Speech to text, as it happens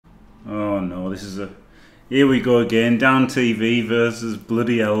Oh no, this is a... Here we go again. Down TV versus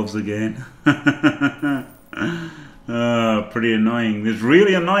bloody Elves again. Pretty annoying. It's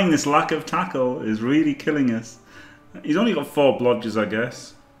really annoying. This lack of tackle is really killing us. He's only got 4 blodgers, I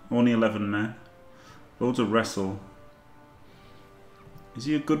guess. Only 11 men. Loads of wrestle. Is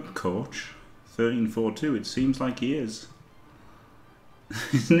he a good coach? 13-4-2. It seems like he is.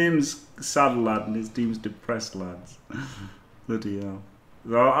 His name's Sad Lad and his team's Depressed Lads. Bloody hell.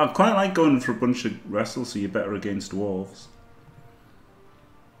 I quite like going for a bunch of wrestle, so you're better against dwarves.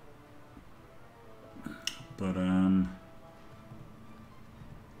 But,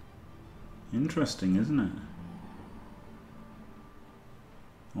 interesting, isn't it?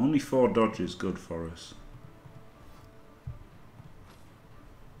 Only 4 dodge is good for us.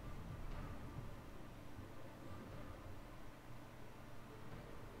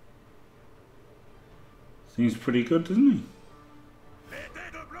 Seems pretty good, doesn't he?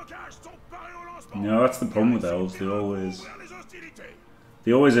 No, that's the problem with elves.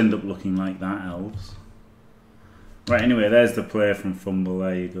 They always end up looking like that, elves. Right, anyway, there's the player from Fumble.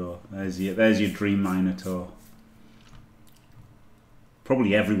 There you go. There's your Dream Minotaur.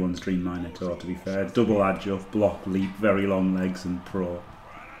 Probably everyone's Dream Minotaur, to be fair. Double adjust, block, leap, very long legs, and pro.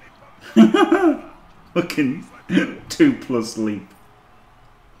 Fucking 2+ leap.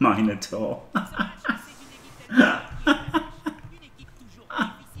 Minotaur.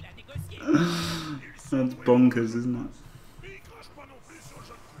 That's bonkers, isn't it?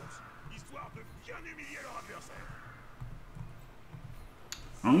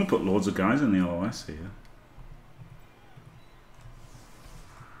 I'm going to put loads of guys in the LOS here.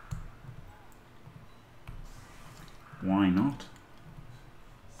 Why not?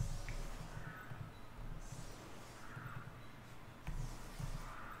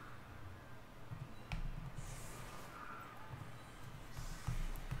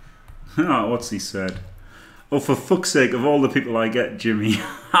 Oh, what's he said? Oh, for fuck's sake, of all the people I get, Jimmy.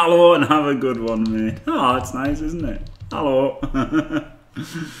 Hello and have a good one, mate. Oh, that's nice, isn't it? Hello.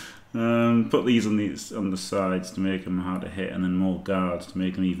 Put these on the sides to make them hard to hit, and then more guards to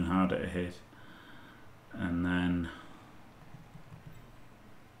make them even harder to hit. And then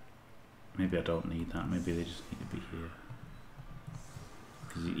maybe I don't need that. Maybe they just need to be here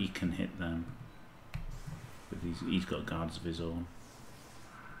because he can hit them. But he's got guards of his own.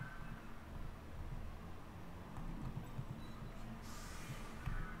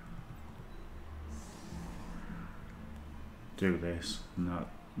 Do this, and that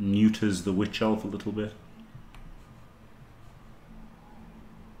neuters the witch elf a little bit.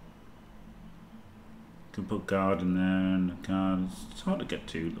 Can put guard in there, and the guard. It's hard to get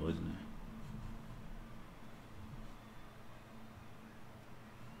to, though, isn't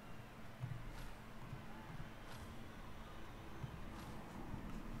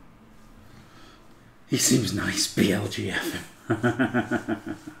it? He seems nice, BLGF.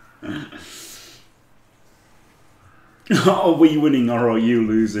 Are we winning or are you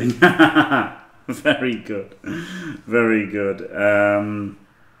losing? Very good. Very good.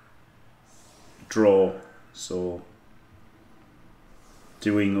 Draw. So,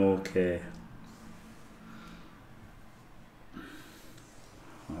 doing okay.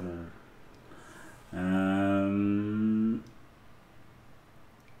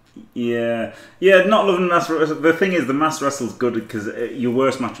 Yeah, not loving mass wrestle. The thing is, the mass wrestle's good because your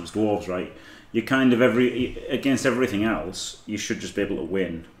worst matchup's dwarves, right? You kind of against everything else, you should just be able to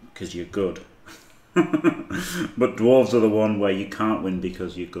win because you're good. But dwarves are the one where you can't win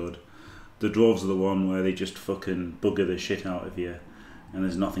because you're good. The dwarves are the one where they just fucking bugger the shit out of you, and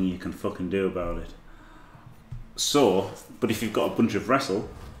there's nothing you can fucking do about it. So, but if you've got a bunch of wrestle,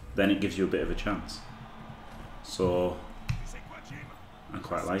 then it gives you a bit of a chance. So, I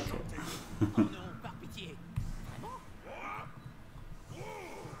quite like it.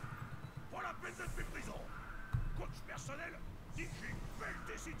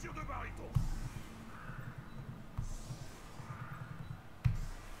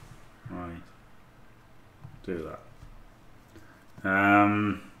 Right. Do that.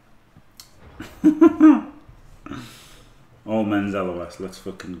 All men's LOS, let's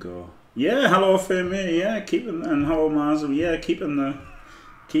fucking go. Yeah, hello Femi, yeah, keeping, and hello Marzo, yeah, keeping the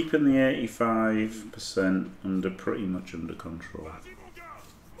 85% pretty much under control.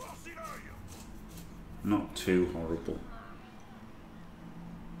 Not too horrible.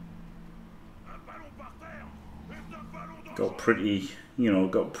 Got pretty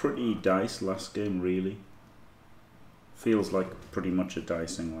dice last game, really. Feels like pretty much a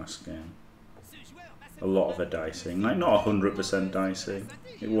dicing last game. A lot of a dicing, like not 100% dicing.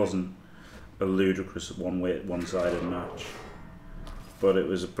 It wasn't a ludicrous one-sided match. but it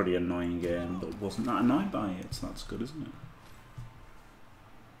was a pretty annoying game. But wasn't that annoyed by it, so that's good, isn't it?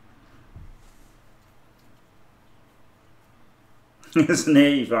 It's an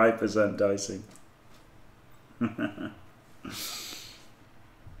 85% dicing.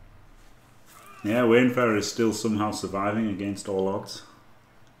 Yeah, Waynfair is still somehow surviving against all odds.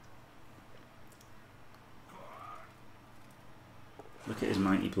 Look at his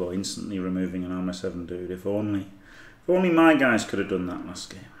mighty blow, instantly removing an armor 7 dude. If only my guys could have done that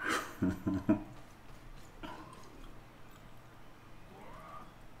last game.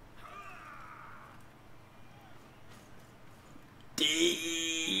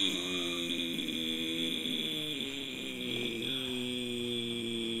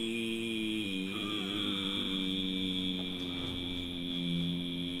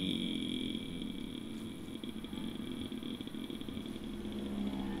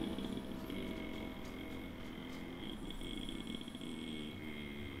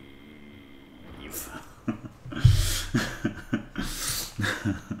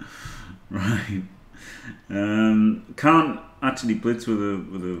 Right. Can't actually blitz with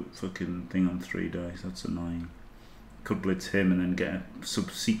a fucking thing on 3 dice. That's annoying. Could blitz him and then get a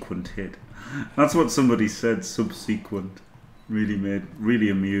subsequent hit. That's what somebody said. Subsequent. Really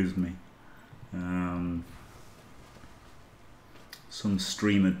amused me. Some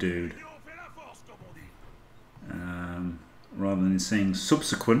streamer dude. Rather than saying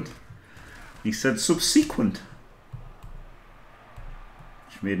subsequent, he said subsequent.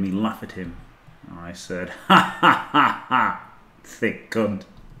 Which made me laugh at him. I said, ha ha ha ha, thick cunt.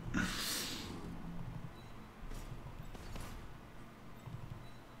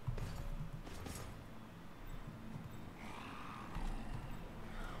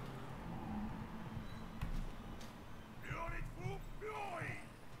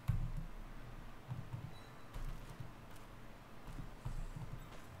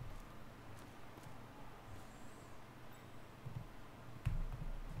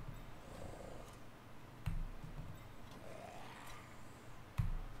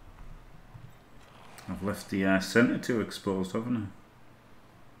 I've left the centre 2 exposed, haven't I?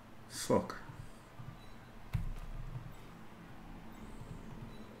 Fuck.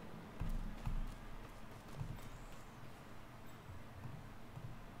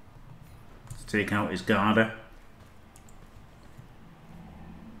 Let's take out his Garda.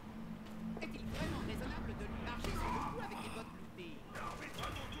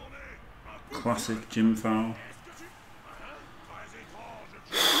 Classic gym foul.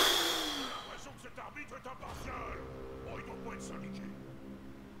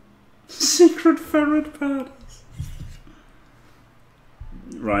 Secret ferret parties.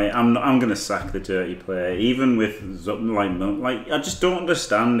 Right, I'm gonna sack the dirty player, even with like I just don't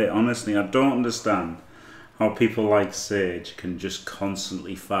understand it. Honestly, I don't understand how people like Sage can just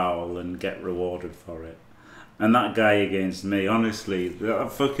constantly foul and get rewarded for it. And that guy against me, honestly,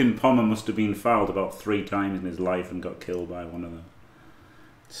 that fucking Pommer must have been fouled about 3 times in his life and got killed by one of them.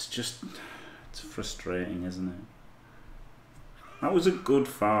 It's frustrating, isn't it? That was a good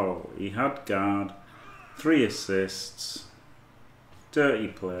foul. He had guard, 3 assists, dirty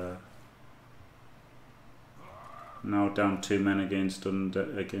player. Now down 2 men against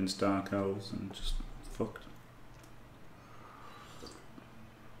Dark Elves and just fucked.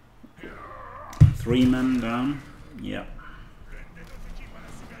 3 men down. Yep.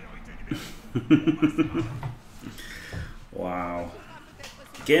 Wow.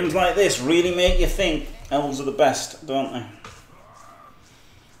 Games like this really make you think. Elves are the best, don't they?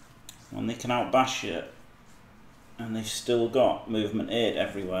 When they can outbash you, and they've still got movement 8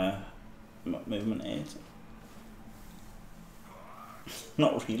 everywhere. Movement 8?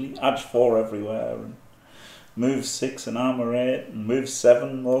 Not really. Edge 4 everywhere, and move 6 and armor 8, and move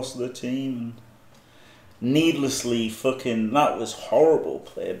 7 most of the team. And needlessly fucking... That was horrible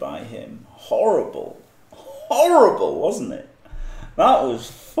play by him. Horrible. Horrible, wasn't it? That was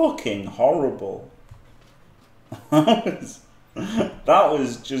fucking horrible. That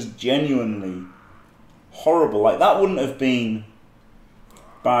was just genuinely horrible. Like, that wouldn't have been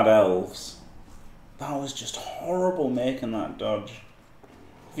bad Elves. That was just horrible making that dodge.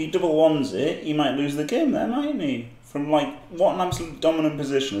 If he double ones it, he might lose the game there, mightn't he? From like, what an absolute dominant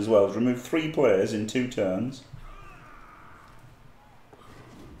position as well. Remove 3 players in 2 turns.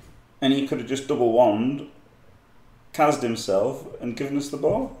 And he could have just double wand, cast himself, and given us the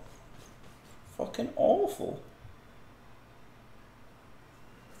ball. Fucking awful.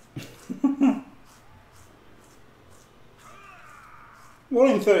 We're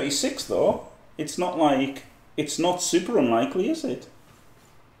in 36 though. It's not like, it's not super unlikely, is it?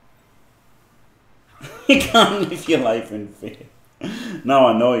 You can't live your life in fear. Now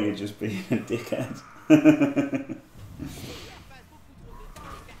I know you're just being a dickhead.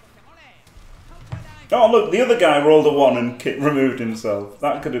 Oh look, the other guy rolled a 1 and removed himself.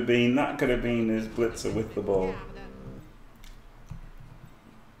 That could have been his blitzer with the ball.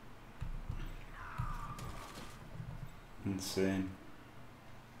 Insane.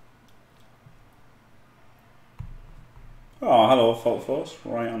 Oh, hello, Fault Force.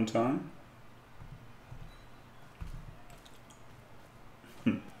 Right on time.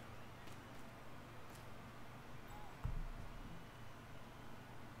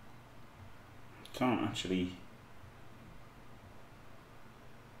 Can't actually...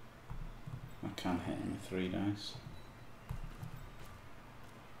 I can't hit him with 3 dice.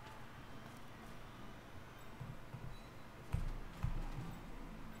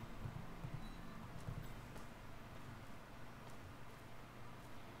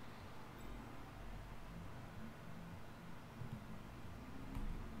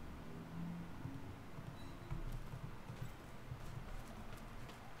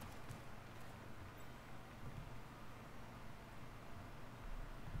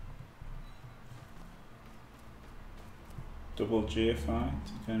 Double GFI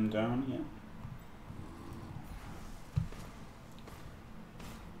to come down, yeah.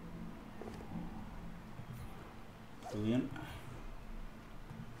 Brilliant.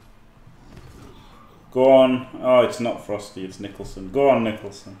 Go on. Oh, it's not Frosty, it's Nicholson. Go on,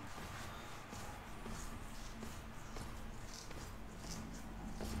 Nicholson.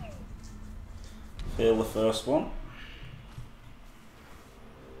 Fail the first one.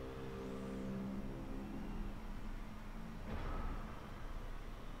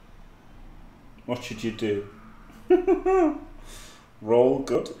 What should you do? Roll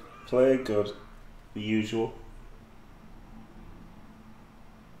good, play good, the usual.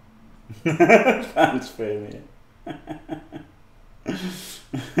 Thanks, failure. I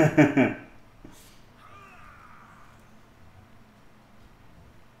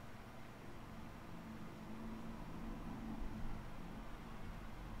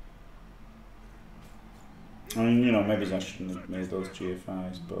mean, you know, maybe I shouldn't have made those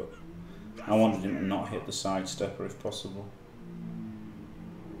GFIs, but I wanted him to not hit the side stepper if possible.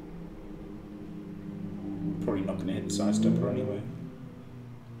 Probably not going to hit the side stepper anyway.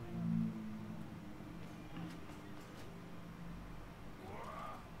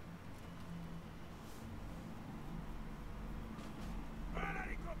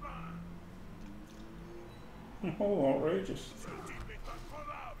 Oh, outrageous.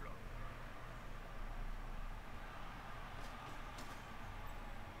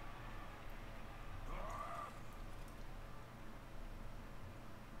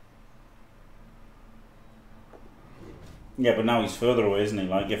 Yeah, but now he's further away, isn't he?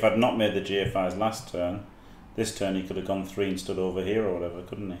 Like, if I'd not made the GFIs last turn, this turn he could have gone 3 and stood over here or whatever,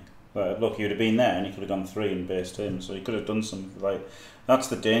 couldn't he? Like, look, he would have been there and he could have gone 3 and based him, so he could have done something. Like, that's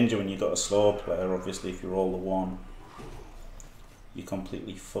the danger when you've got a slower player, obviously, if you roll the 1. You're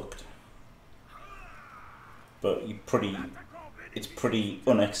completely fucked. But it's pretty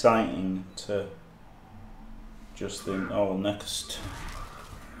unexciting to just think, oh, next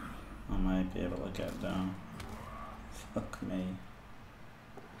I might be able to get down. Fuck me.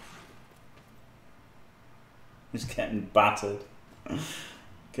 He's getting battered.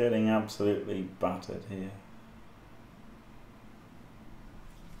 Getting absolutely battered here.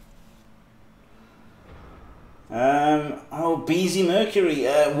 Oh, Beezy Mercury.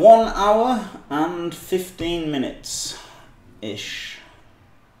 1 hour and 15 minutes ish.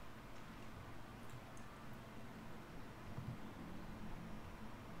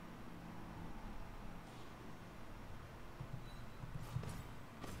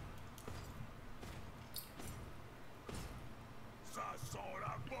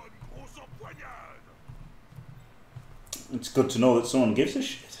 It's good to know that someone gives a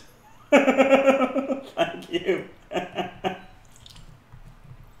shit. Thank you.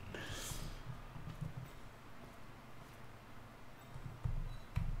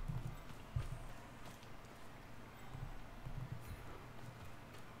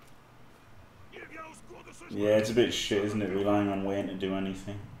 Yeah, it's a bit shit, isn't it, relying on Wayne to do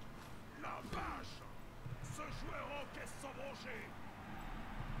anything.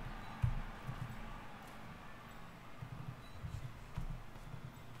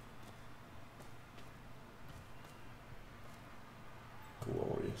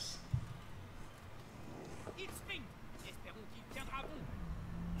 Glorious.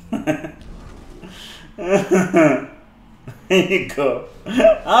 Here you go.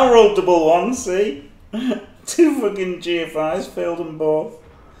 I rolled double 1, see? 2 fucking GFIs, failed them both.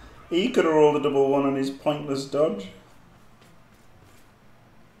 He could have rolled a double 1 on his pointless dodge.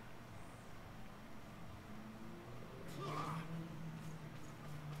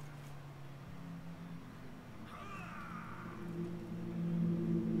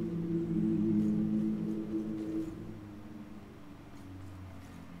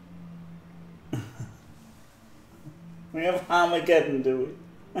 We have Armageddon, do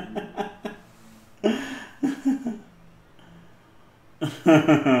we?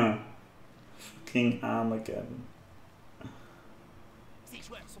 Fucking Armageddon.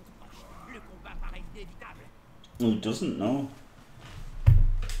 Who doesn't know?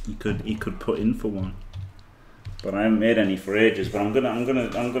 He could put in for one, but I haven't made any for ages. But I'm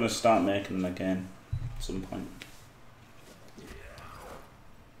gonna start making them again at some point.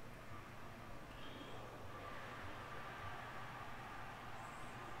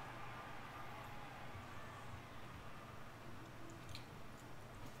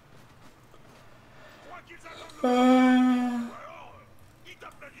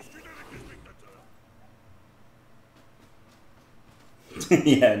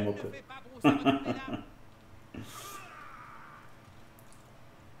 Yeah, Muppet.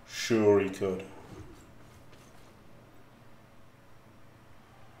 Sure he could.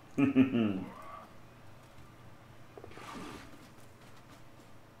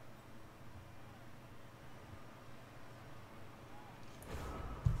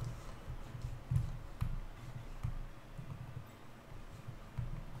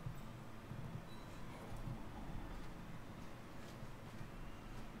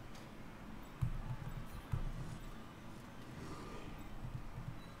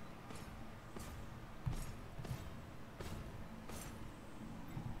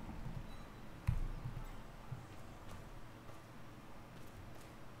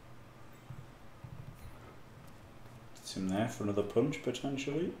 It's him there for another punch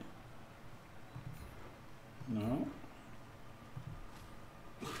potentially. No.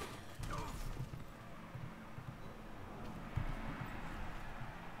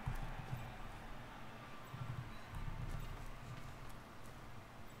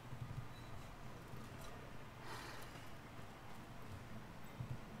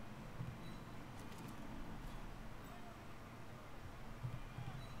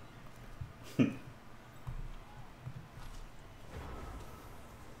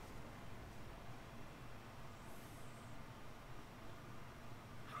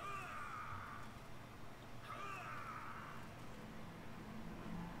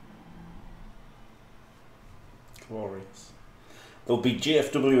 Glorious. There'll be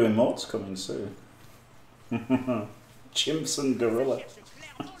GFW emotes coming soon. Chimps and gorilla.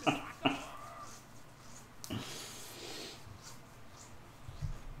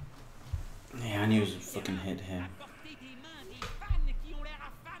 Yeah, I knew it would fucking hit him.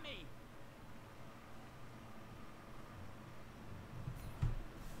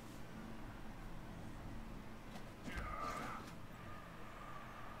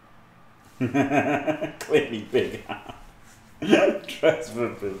 Clearly big. Dress for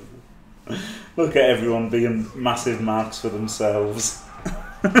business. Look at everyone being massive marks for themselves.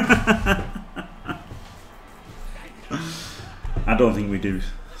 I don't think we do,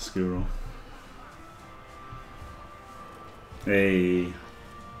 Skuro. Hey, I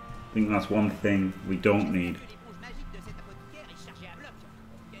think that's one thing we don't need.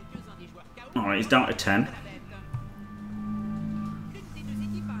 Alright, he's down to 10.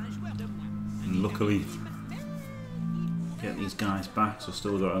 And luckily, get these guys back, so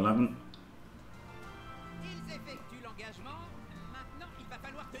still got 11.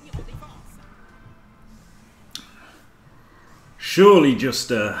 Surely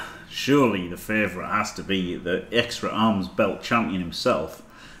surely the favourite has to be the extra arms belt champion himself,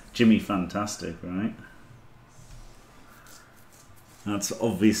 Jimmy Fantastic, right? That's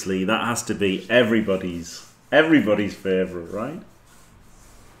obviously, that has to be everybody's favourite, right?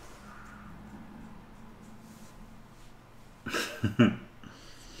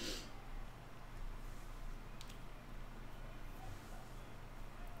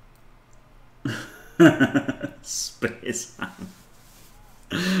 Space Ham.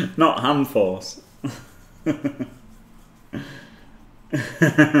 Not Ham Force. Oh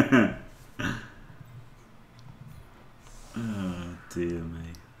dear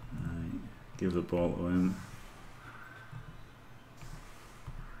me. Right. Give the ball to him.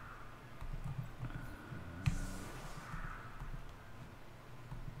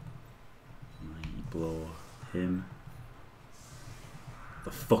 Right, blow him.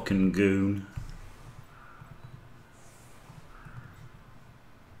 The fucking goon.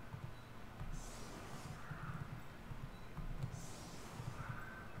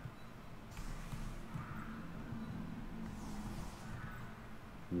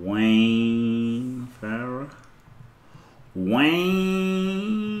 Wayne Farah.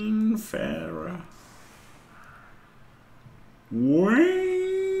 Wayne Farah.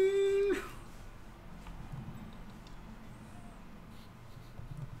 Wayne.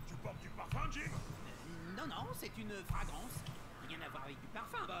 Non, non, c'est une fragrance. Rien à voir avec du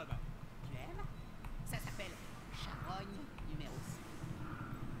parfum, Bob. Tu aimes? Ça s'appelle charogne numéro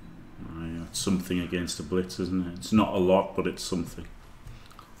 6. It's something against a blitz, isn't it? It's not a lot, but it's something.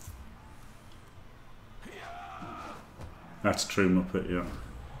 That's true Muppet, yeah.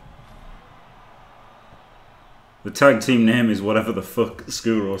 The tag team name is whatever the fuck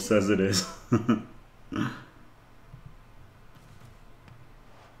Skuro says it is.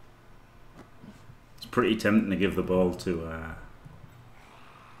 It's pretty tempting to give the ball to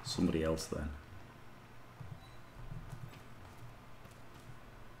somebody else then.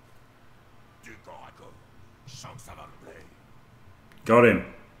 Got him.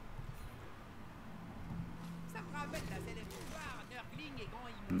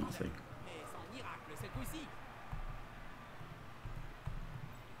 Nothing.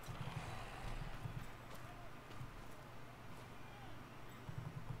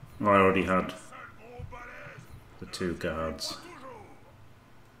 I already had the 2 guards.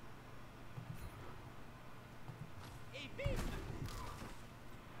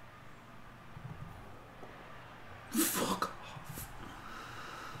 Fuck off.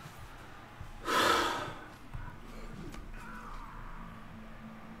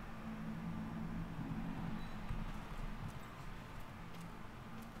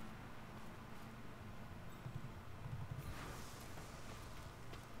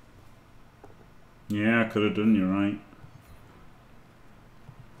 Yeah, I could have done, you're right.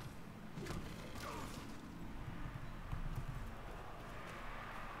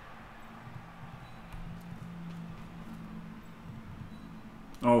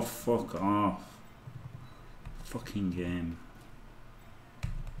 Oh, fuck off. Fucking game.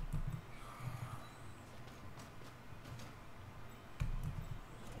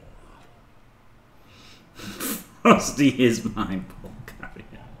 Frosty is my ball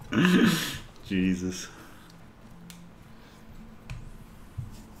carrier. Jesus.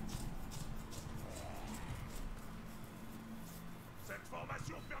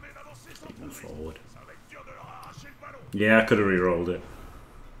 Taking forward. Yeah, I could have re-rolled it.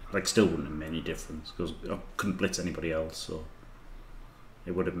 Like, still wouldn't have made any difference because I couldn't blitz anybody else, so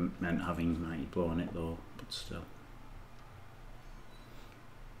it would have meant having Mighty Blow on it though, but still.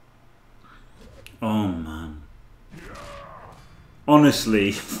 Oh man.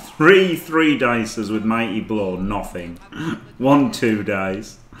 Honestly, three dices with Mighty Blow, nothing. 1, 2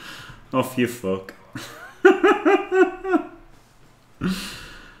 dice. Off you fuck.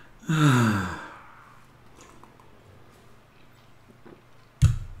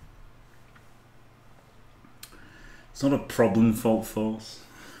 It's not a problem, Fault Force.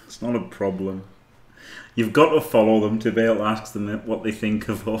 It's not a problem. You've got to follow them to be able to ask them what they think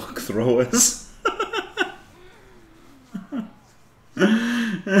of Hawk Throwers.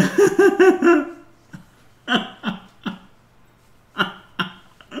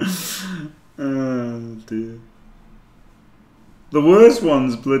 Oh dear. The worst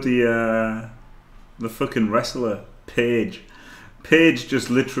one's bloody the fucking wrestler, Paige. Paige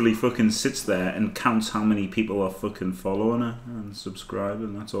just literally fucking sits there and counts how many people are fucking following her and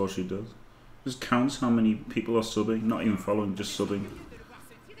subscribing. That's all she does. Just counts how many people are subbing. Not even following, just subbing.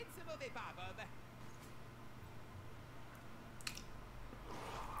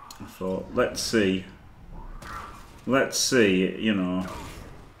 I thought, let's see, you know,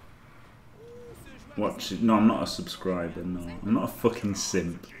 watch it. No, I'm not a subscriber, no. I'm not a fucking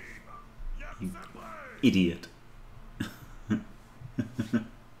simp. You idiot.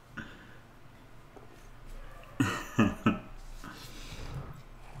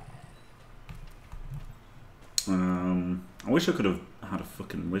 I wish I could have had a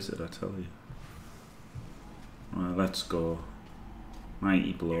fucking wizard, I tell you. Right, let's go.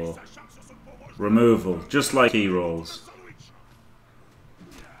 Mighty Blow. Removal, just like he rolls.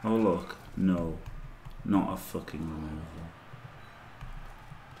 Oh look, no. Not a fucking removal.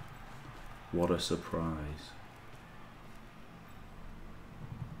 What a surprise.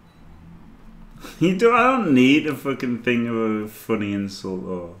 I don't need a fucking thing of a funny insult,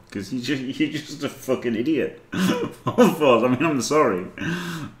 though, because you're just a fucking idiot. I mean, I'm sorry,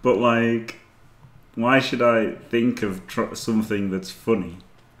 but like, why should I think of something that's funny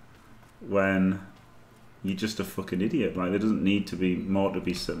when you're just a fucking idiot? Like, there doesn't need to be more to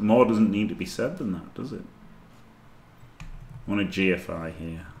be said. More doesn't need to be said than that, does it? I want a GFI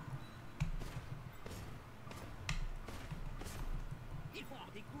here.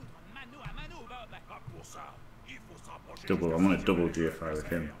 Double. I want a double GFI with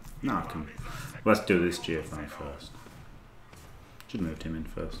him. No, I can. Let's do this GFI first. Should have moved him in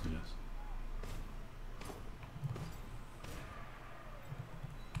first, I guess.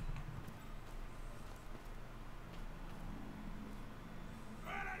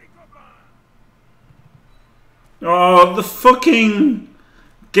 Oh, the fucking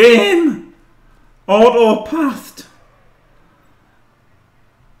game auto-pathed.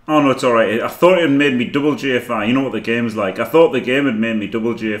 Oh no, it's alright. I thought it had made me double GFI. You know what the game's like. I thought the game had made me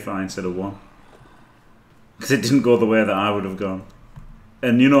double GFI instead of 1. Because it didn't go the way that I would have gone.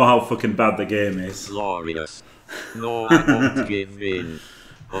 And you know how fucking bad the game is. Glorious. No, I won't give in.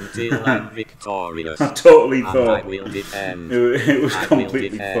 Until I'm victorious. I totally thought I will defend. it was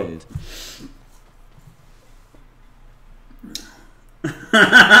completely fucked.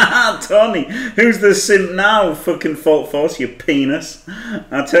 Tony, who's the simp now? Fucking Fault Force, you penis.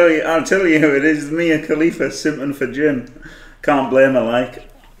 I'll tell you who it is. Mia Khalifa simping for Jin. Can't blame her, like.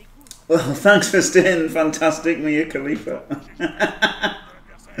 Well, thanks for staying, fantastic Mia Khalifa.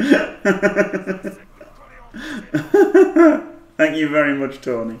 Thank you very much,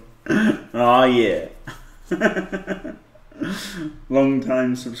 Tony. Oh yeah. Long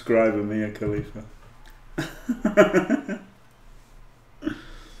time subscriber Mia Khalifa.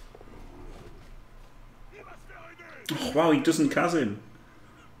 Oh, wow, he doesn't cas him.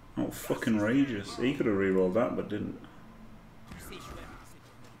 Oh, fucking rageous. He could have re-rolled that, but didn't.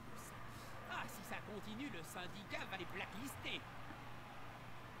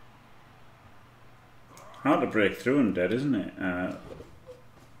 Hard to break through Undead, isn't it?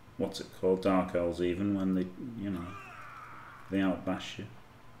 What's it called? Dark Elves, even when they, you know, they outbash you.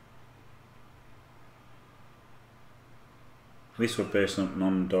 At least we're basing up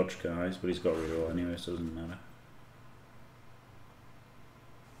non-dodge guys, but he's got reroll anyway, so it doesn't matter.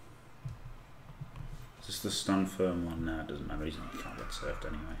 Is this the stand firm one? Nah, it doesn't matter, he can't get served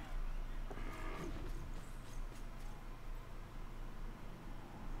anyway.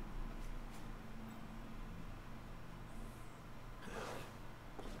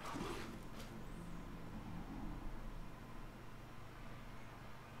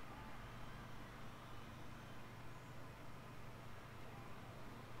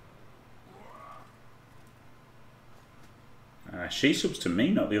 She subs to me,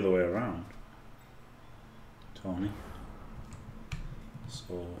 not the other way around. Tony.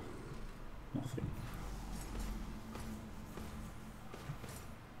 So, nothing.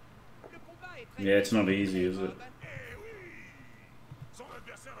 Yeah, it's not easy, is it?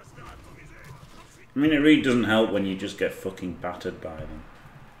 I mean, it really doesn't help when you just get fucking battered by them.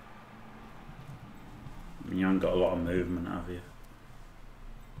 You haven't got a lot of movement, have you?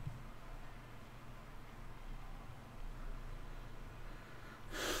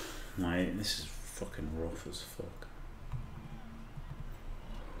 Mate, this is fucking rough as fuck.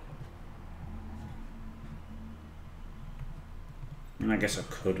 I mean, I guess I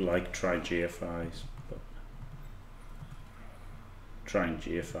could like try GFIs, but trying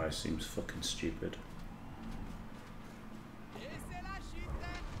GFI seems fucking stupid.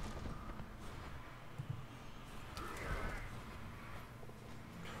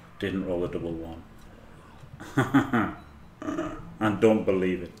 Didn't roll a double 1. And don't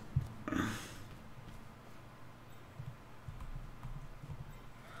believe it.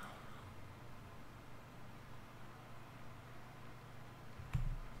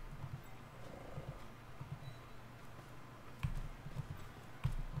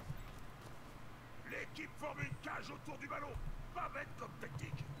 L'équipe forme une cage autour du ballon. Pas bête comme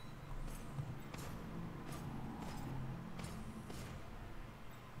tactique.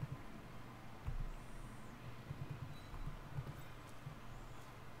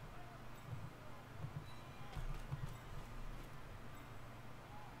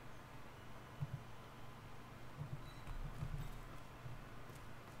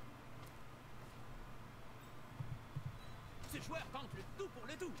 Ce joueur tente le tout pour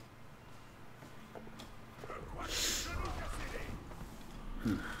le tout. Ce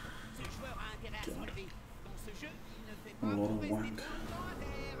joueur a intérêt à se relever. Dans ce jeu, il ne fait pas pour rester trop longtemps à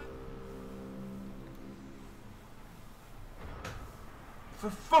terre. For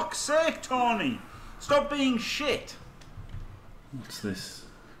fuck's sake, Tony! Stop being shit! What's this?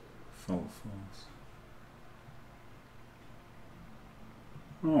 Fault Force.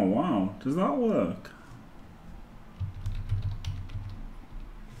 Oh wow, does that work?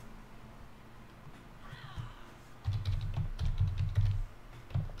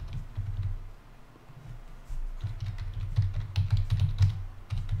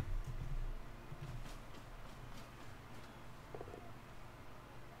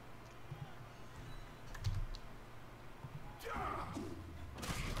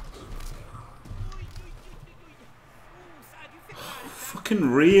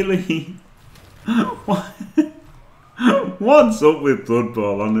 Fucking really? What? What's up with Blood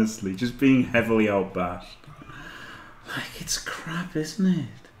Bowl, honestly? Just being heavily outbashed. Like, it's crap, isn't it?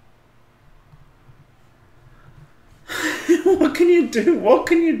 What can you do? What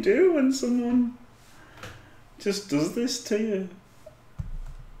can you do when someone just does this to you?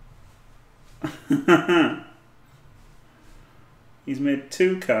 He's made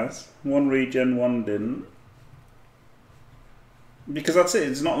 2 casts, 1 regen, 1 didn't. Because that's it.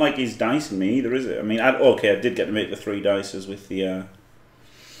 It's not like he's dicing me either, is it? I mean, okay, I did get to make the 3 dices with the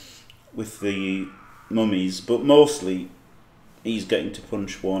mummies, but mostly he's getting to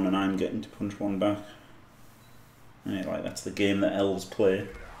punch 1 and I'm getting to punch 1 back. Right, like that's the game that elves play.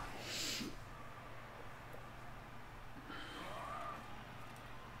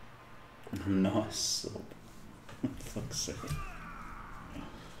 I'm not a sub. For fuck's sake.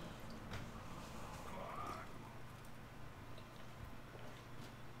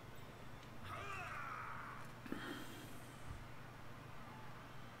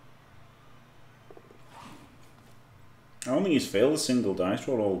 I don't think he's failed a single dice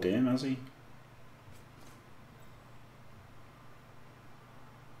roll all game, has he?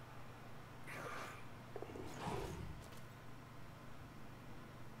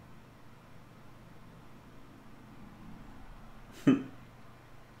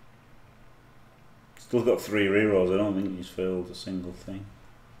 Still got 3 rerolls. I don't think he's failed a single thing.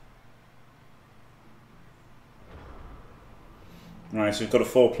 Right, so we've got a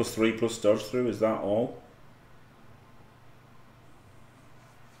 4+3+ dodge through. Is that all?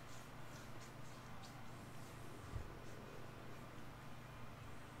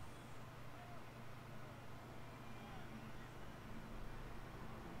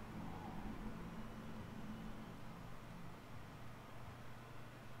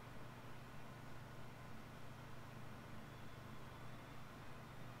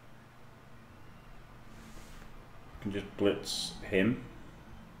 Can just blitz him.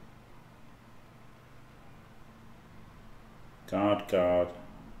 Guard. I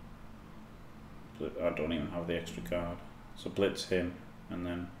don't even have the extra guard. So blitz him, and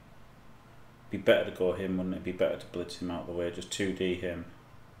then be better to go him, wouldn't it? Be better to blitz him out of the way. Just 2D him.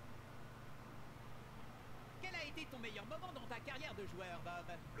 Quel a été ton meilleur moment dans ta carrière de joueur, Bob?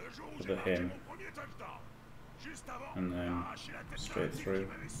 Le jour où Look j'ai at marqué him. mon premier touchdown. Juste avant, And then arracher la tête straight d'un type through. qui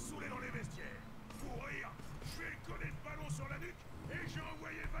m'avait saoulé dans les vestiaires. Pour rire, je lui ai collé le ballon sur la nuque et j'ai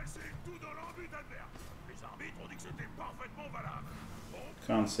envoyé passer tout dans l'embut adverse. Les arbitres ont dit que c'était parfaitement valable. Donc,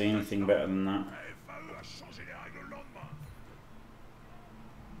 Can't see anything better than that. la FAE a changé les règles le lendemain.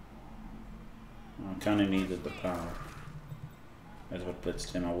 I kind of needed the power. If I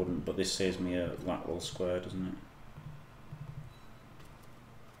blitzed him, I wouldn't. But this saves me a lateral square, doesn't it?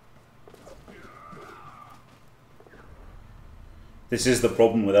 This is the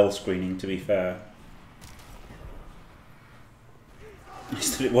problem with elf screening, to be fair.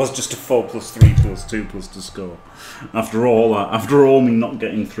 Is that it was just a 4+3+2+ to score. After all that, after all me not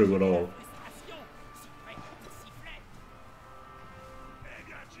getting through at all.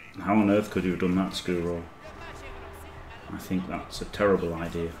 How on earth could you have done that, screw roll? I think that's a terrible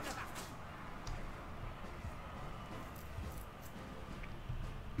idea.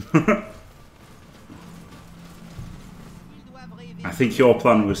 I think your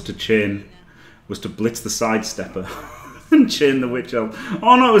plan was to blitz the sidestepper and chain the witch elf.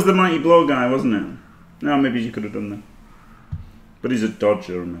 Oh no, it was the mighty blow guy, wasn't it? No, maybe you could have done that. But he's a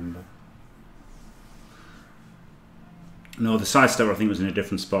dodger, remember? No, the sidestepper I think was in a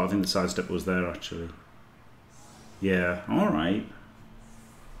different spot. I think the sidestepper was there actually. Yeah, alright.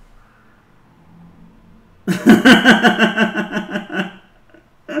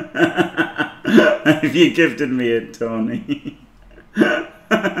 If you gifted me it, Tony.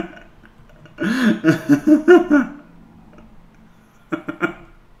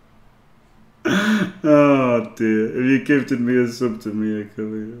 Oh dear. If you gifted me a sub to me,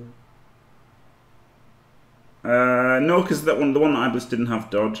 Khalil. No, because the one that I blitzed didn't have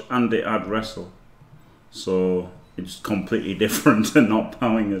dodge and it had wrestle. So it's completely different to not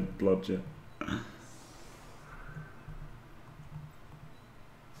powering a blodger.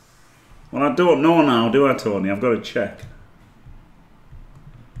 Well, I don't know now, do I, Tony? I've got to check.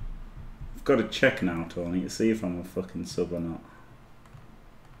 I've got to check now, Tony, to see if I'm a fucking sub or not.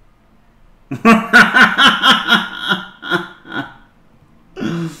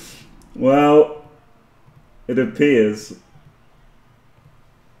 Well, it appears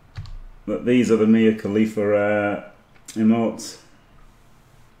that these are the Mia Khalifa emotes.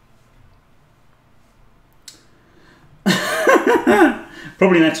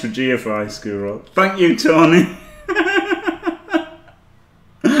 Probably an extra GFI school. Thank you, Tony.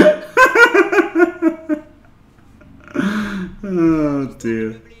 Oh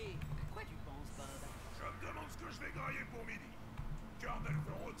dear. Quoi tu penses, Bob? Je me demande ce que je vais grailler pour midi. Cœur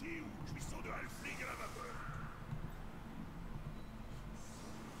d'elfe rôti ou cuisson de halfling à la vapeur.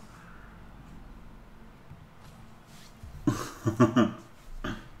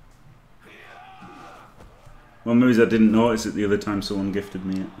 Well, maybe I didn't notice it the other time someone gifted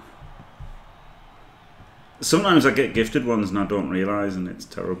me it. Sometimes I get gifted ones and I don't realise, and it's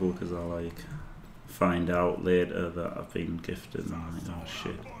terrible because I like find out later that I've been gifted and I'm like, oh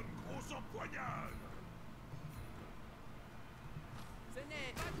shit. Ce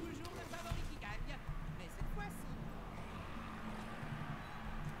n'est pas toujours le favori qui gagne, mais cette fois-ci.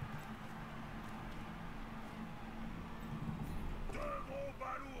 Deux gros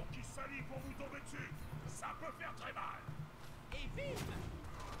balourds qui s'allient pour vous tomber dessus. Ça peut faire très mal. Et bim!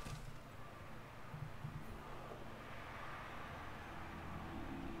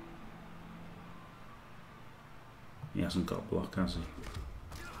 He hasn't got block, has he?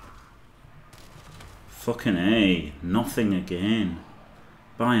 Fucking A. Nothing again.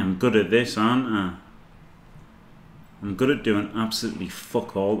 Bye, I'm good at this, aren't I? I'm good at doing absolutely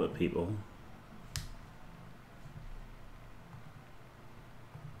fuck all to people.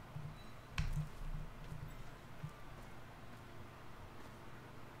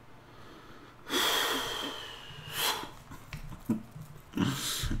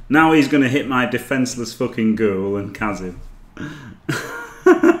 Now he's going to hit my defenseless fucking goal and Kazim.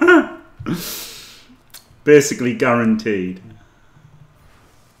 Basically guaranteed.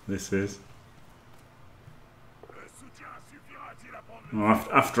 This is. Oh,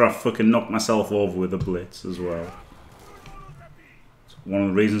 after I fucking knocked myself over with a blitz as well. It's one of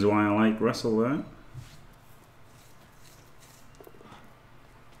the reasons why I like wrestle there.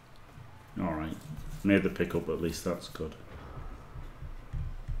 Alright. Made the pickup, at least that's good.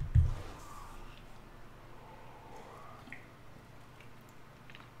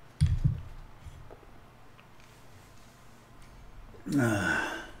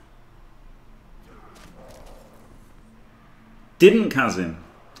 Didn't Kazim?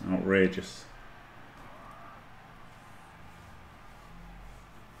 Outrageous.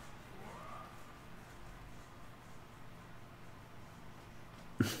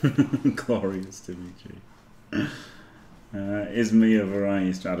 Glorious Dimitri. Is Mia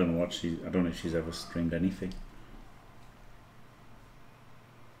variety? I don't know what she. I don't know if she's ever streamed anything.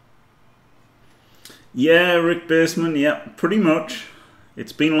 Yeah, Rick Basement. Yeah, pretty much.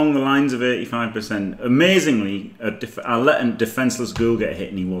 It's been along the lines of 85%. Amazingly, I let a defenseless ghoul get hit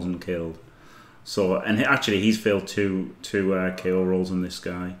and he wasn't killed. So, and actually, he's failed two KO rolls on this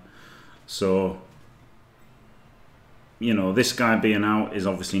guy. So, you know, this guy being out is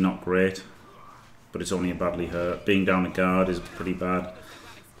obviously not great, but it's only a badly hurt. Being down a guard is pretty bad,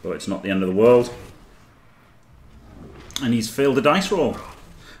 but it's not the end of the world. And he's failed a dice roll.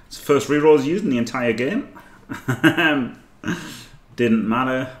 It's the first reroll he's used in the entire game. Didn't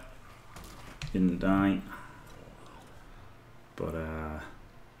matter. Didn't die. But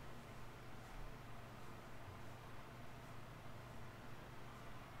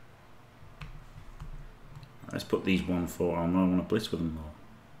let's put these 1-4 on. I want to blitz with them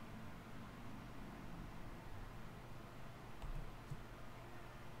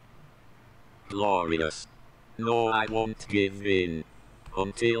though. Glorious. No, I won't give in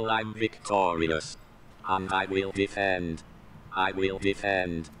until I'm victorious. And I will defend. I will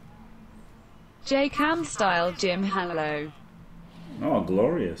defend. J Cam style Jim, hello. Oh,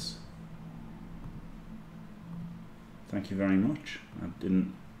 glorious. Thank you very much. I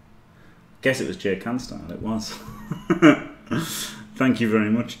didn't guess it was J Can style. It was. Thank you very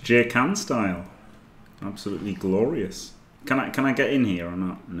much, J Can style. Absolutely glorious. Can I get in here or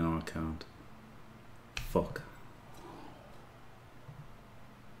not? No, I can't. Fuck.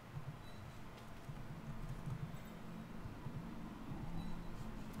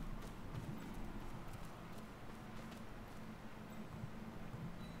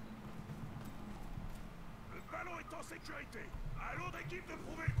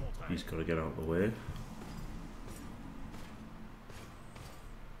 He's got to get out of the way.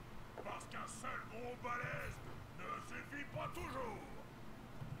 Parce qu'un seul gros balèze ne suffit pas toujours.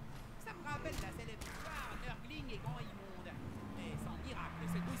 Ça me rappelle la célèbre histoire Nurgling et Grand Immonde. Mais sans miracle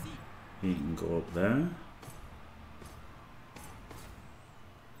cette fois-ci. He can go up there.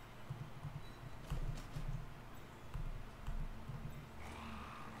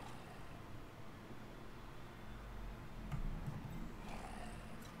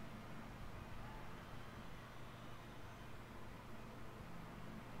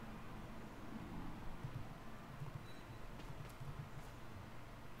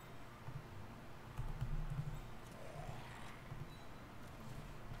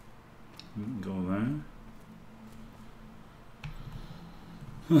 We can go there.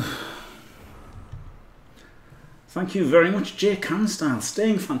 Thank you very much, Jay Canstyle,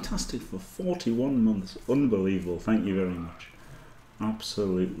 staying fantastic for 41 months. Unbelievable. Thank you very much.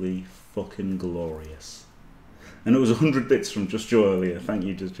 Absolutely fucking glorious. And it was 100 bits from Just Joe earlier. Thank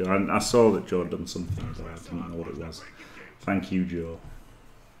you, Just Joe. I saw that Joe had done something, but I didn't know what it was. Thank you, Joe.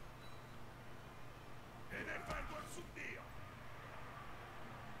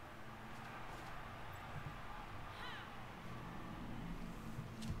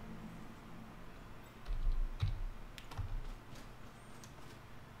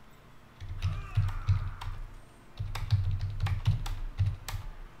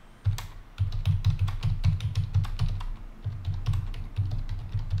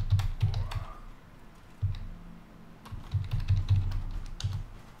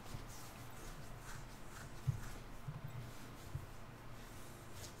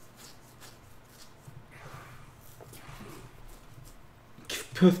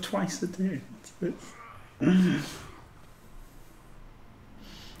 Birth twice a day.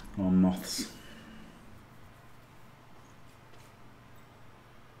 Oh, moths.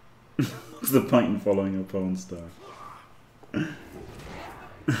 What's the point in following a porn star?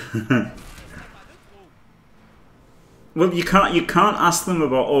 Well, you can't ask them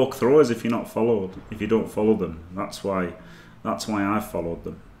about orc throwers if you're not followed. If you don't follow them, that's why I followed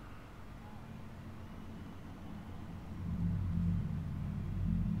them.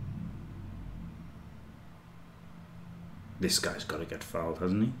 This guy's got to get fouled,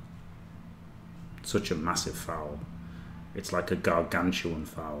 hasn't he? Such a massive foul. It's like a gargantuan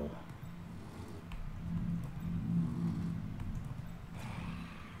foul.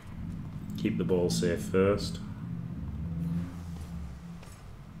 Keep the ball safe first.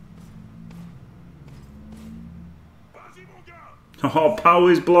 Oh,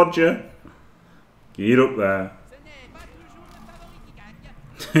 Powers Blodger! Get up there.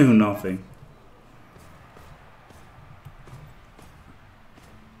 2-0.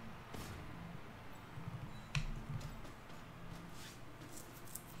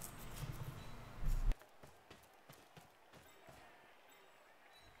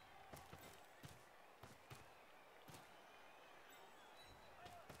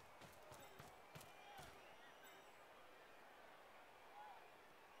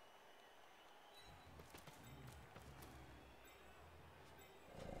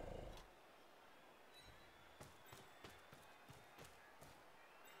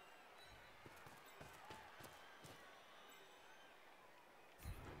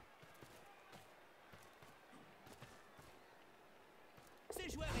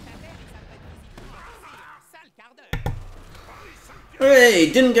 Hey,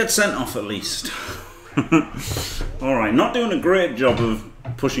 didn't get sent off at least. Alright, not doing a great job of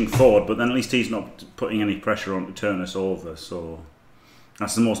pushing forward, but then at least he's not putting any pressure on to turn us over, so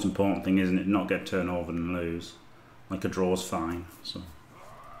that's the most important thing, isn't it? Not get turned over and lose. Like a draw's fine, so.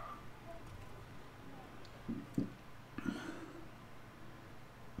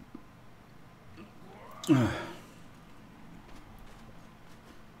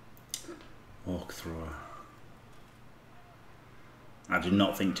 Orc thrower. I do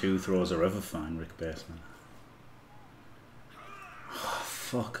not think 2 throws are ever fine, Rick Baseman. Oh,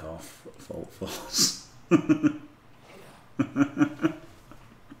 fuck off, Fault Force.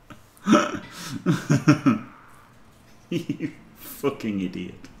 You fucking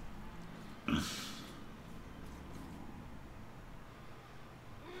idiot.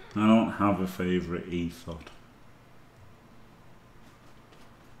 I don't have a favourite ethos.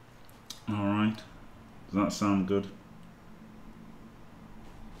 Alright. Does that sound good?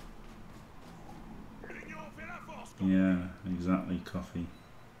 Yeah, exactly, coffee.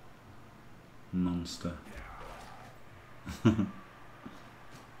 Monster. I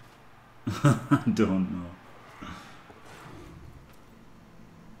don't know.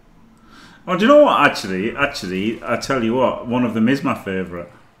 Oh, do you know what, actually, I tell you what, one of them is my favourite.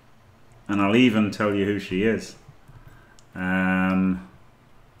 And I'll even tell you who she is.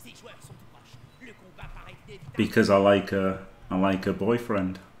 Because I like her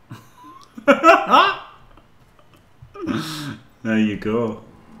boyfriend. There you go.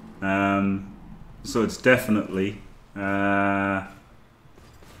 So it's definitely the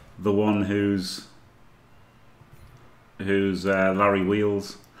one who's Larry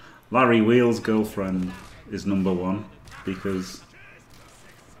Wheels. Larry Wheels' girlfriend is #1 because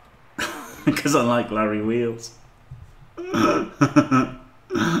because I like Larry Wheels.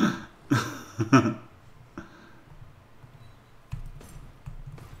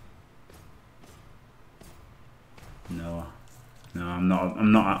 No,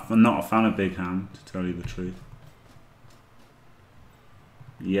 I'm not a fan of Big Ham, to tell you the truth.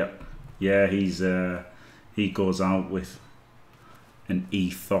 Yep. Yeah, he goes out with an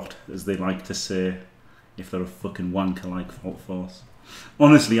ethos, as they like to say, if they're a fucking wanker like Fault Force.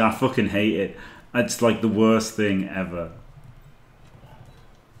 Honestly, I fucking hate it. It's like the worst thing ever.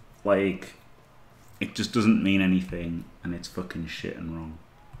 Like, it just doesn't mean anything, and it's fucking shit and wrong.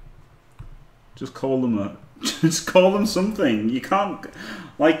 Just call them just call them something. You can't.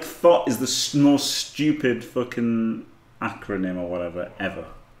 Like, thought is the most stupid fucking acronym or whatever ever.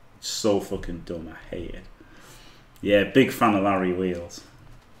 It's so fucking dumb. I hate it. Yeah, big fan of Larry Wheels.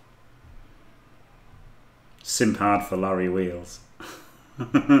 Simp hard for Larry Wheels.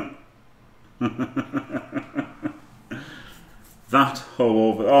 That hoe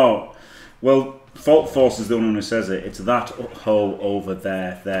over. Oh, well, Fault Force is the one who says it. It's that hoe over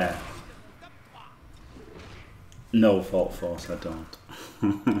there. No, Fault Force, I don't.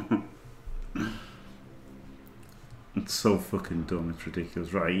 It's so fucking dumb. It's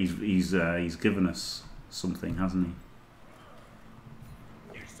ridiculous. Right, he's given us something, hasn't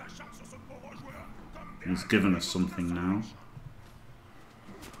he? He's given us something now.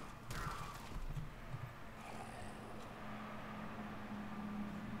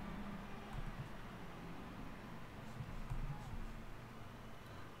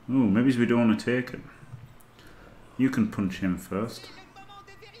 Ooh, maybe we don't want to take it. You can punch him first.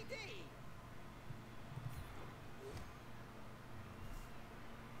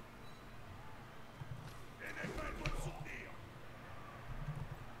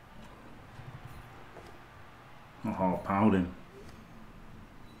 Oh, powed him.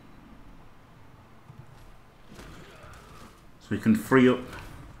 So we can free up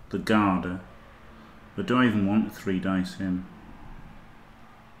the Garda. But do I even want to 3 dice him?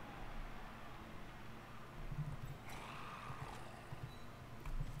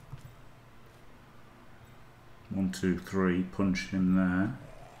 1, 2, 3, punch him there.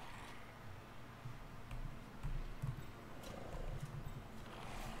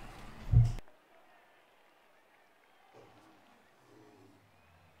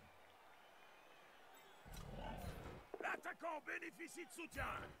 L'attaquant bénéficie de soutien.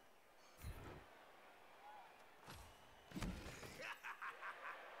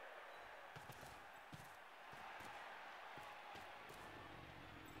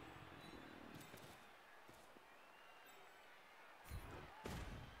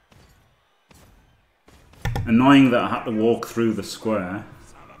 Annoying that I had to walk through the square,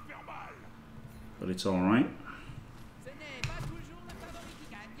 but it's alright.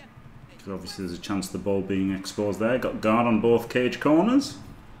 Because obviously there's a chance of the ball being exposed there. Got guard on both cage corners.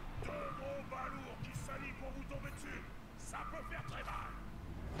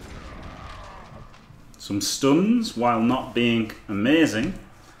 Some stuns, while not being amazing,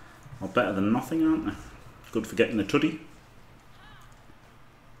 are better than nothing, aren't they? Good for getting the tuddy.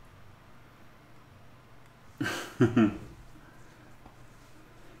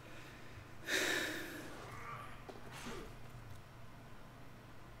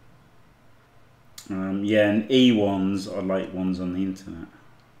 Yeah, and E1s are like ones on the internet.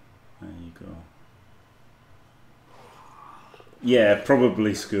 There you go. Yeah,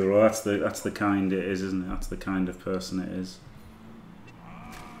 probably Skuro. That's the kind it is, isn't it? That's the kind of person it is.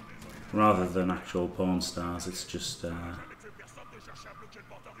 Rather than actual porn stars, it's just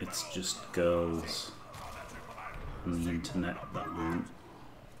girls on the internet that aren't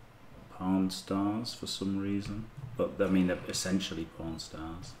porn stars for some reason. But I mean, they're essentially porn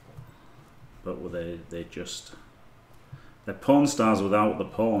stars. But they're porn stars without the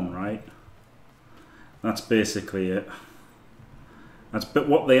porn, right? That's basically it. That's but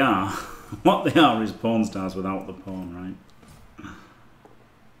what they are. What they are is porn stars without the porn, right?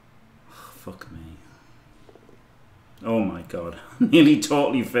 Fuck me. Oh my god. Nearly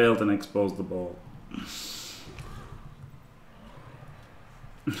totally failed and exposed the ball.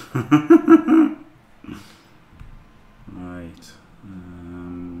 Right.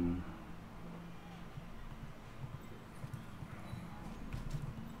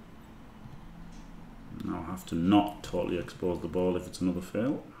 I'll have to not totally expose the ball if it's another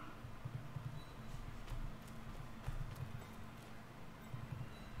fail.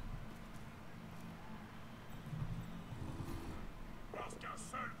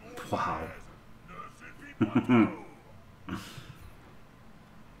 Wow.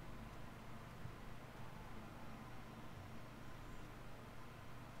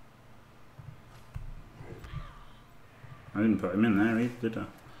 I didn't put him in there either, did I?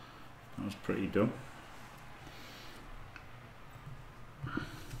 That was pretty dumb.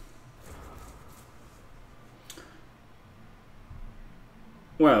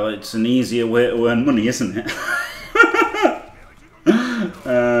 Well, it's an easier way to earn money, isn't it?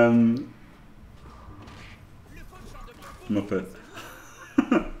 Muppet.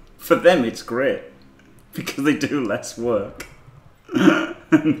 For them it's great, because they do less work.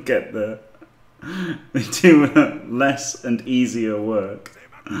 and get there. They do less and easier work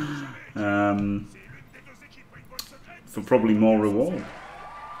for probably more reward.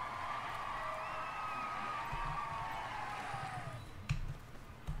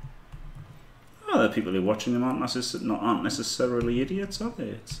 Oh, the people who are watching them aren't necessarily idiots, are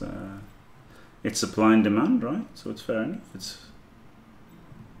they? It's supply and demand, right? So it's fair enough.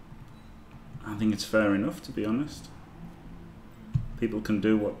 I think it's fair enough, to be honest. People can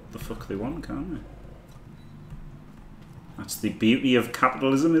do what the fuck they want, can't they? That's the beauty of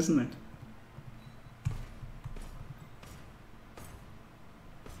capitalism, isn't it?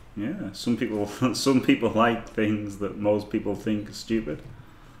 Yeah, some people like things that most people think are stupid.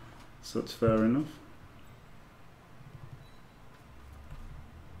 So it's fair enough.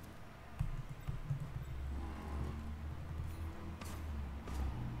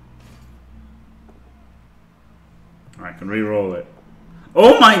 I can re-roll it.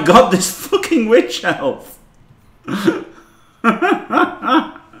 Oh my god, this fucking witch elf!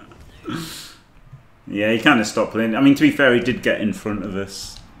 Yeah, he kind of stopped playing. I mean, to be fair, he did get in front of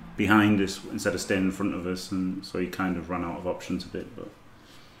us, behind us, instead of staying in front of us, and so he kind of ran out of options a bit, but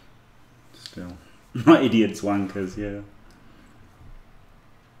still. Not idiots, wankers, yeah.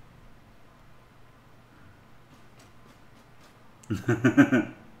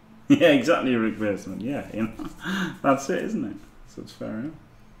 Yeah, exactly, Rick Baseman. Yeah, you know, that's it, isn't it? So it's fair enough.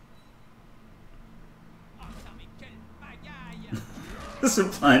 The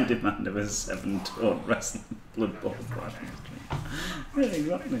supply and demand of a 7-tone wrestling Blood Bowl flashing stream. Yeah,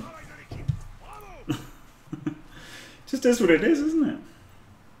 exactly. Just is what it is, isn't it?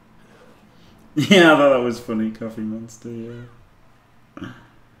 Yeah, I thought that was funny, Coffee Monster, yeah.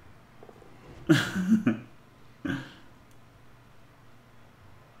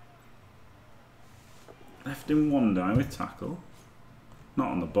 Left him one die with tackle.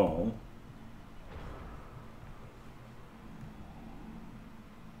 Not on the ball.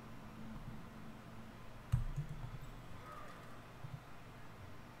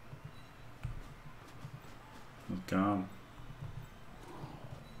 Oh God.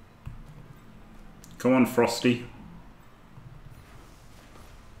 Come on, Frosty.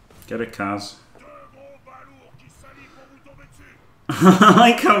 Get a Kaz. I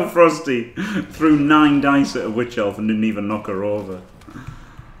like how Frosty threw 9 dice at a witch elf and didn't even knock her over.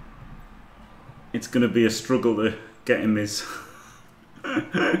 It's gonna be a struggle to get him his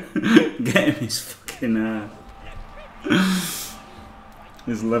fucking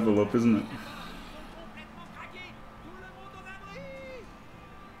his level up, isn't it?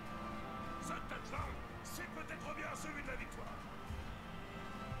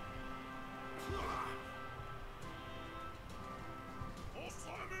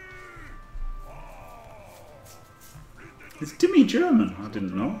 Is Timmy German? I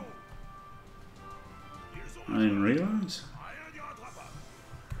didn't know. I didn't realise.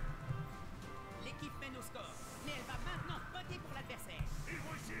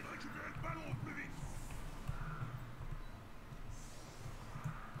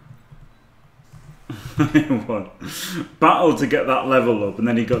 What? Battle to get that level up, and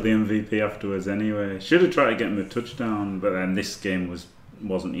then he got the MVP afterwards anyway. Should have tried to get him a touchdown, but then this game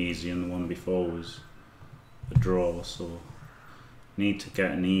wasn't easy, and the one before was a draw, so need to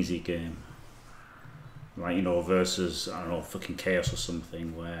get an easy game. Like, you know, versus, I don't know, fucking Chaos or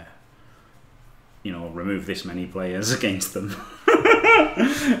something, where, you know, remove this many players against them.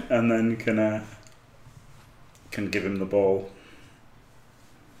 And then can give him the ball.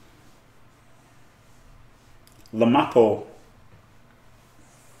 Lamapo.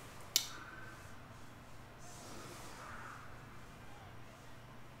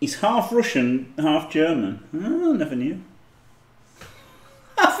 He's half Russian, half German. Oh, never knew.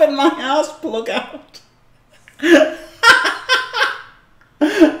 Half in my house, plug out.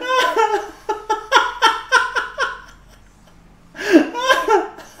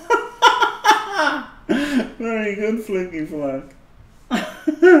 Very good, Flicky Flag.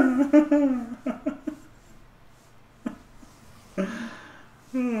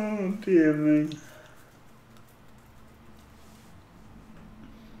 Oh dear me.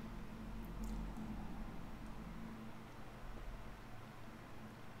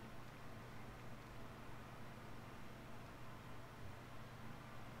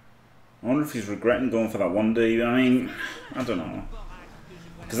 I wonder if he's regretting going for that 1D. I mean, I don't know.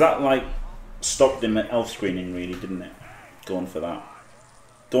 Because that, like, stopped him at elf screening, really, didn't it? Going for that.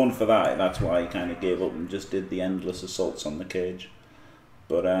 Going for that, that's why he kind of gave up and just did the endless assaults on the cage.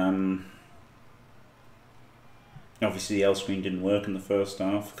 But, obviously the elf screen didn't work in the first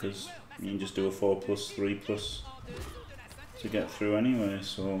half, because you can just do a 4+, 3+. to get through anyway,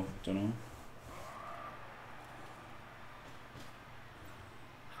 so don't know.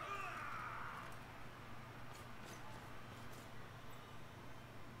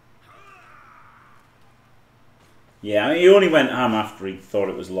 Yeah, I mean, he only went ham after he thought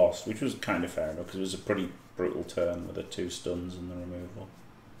it was lost, which was kind of fair enough because it was a pretty brutal turn with the 2 stuns and the removal.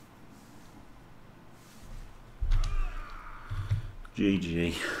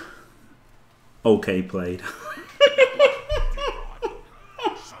 GG. Okay played.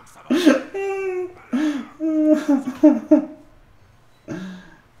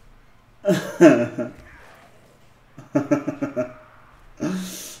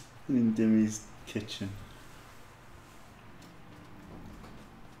 In Dimmy's kitchen.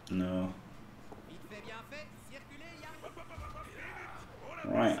 No.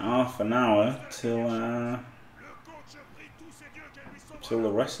 Right, half an hour till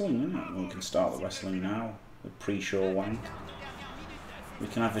the wrestling, isn't it? We can start the wrestling now. The pre-show wank. We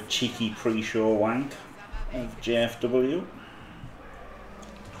can have a cheeky pre-show wank of JFW.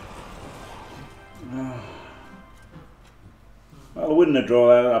 Well, I wouldn't have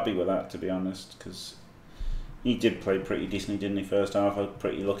drawn out happy with that, to be honest, because he did play pretty decently, didn't he? First half, I was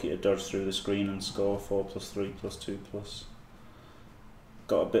pretty lucky to dodge through the screen and score 4+3+2+.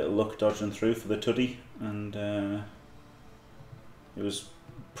 Got a bit of luck dodging through for the tuddy, and it was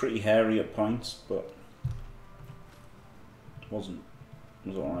pretty hairy at points, but it was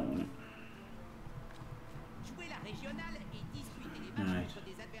alright, wasn't it? Right.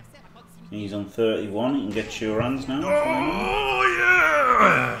 He's on 31, he can get Shurans now. Oh,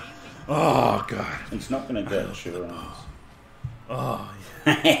 yeah! Oh, God. He's not going to get Shurans. Oh,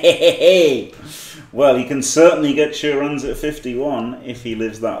 yeah. Well, he can certainly get Shurans at 51 if he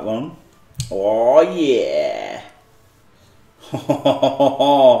lives that long. Oh, yeah.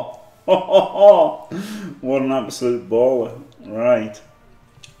 What an absolute baller. Right.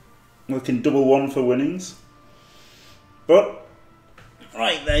 We can double 1 for winnings. But,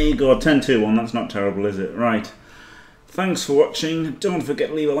 right, there you go. 10-2-1. That's not terrible, is it? Right. Thanks for watching. Don't forget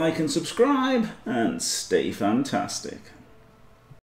to leave a like and subscribe. And stay fantastic.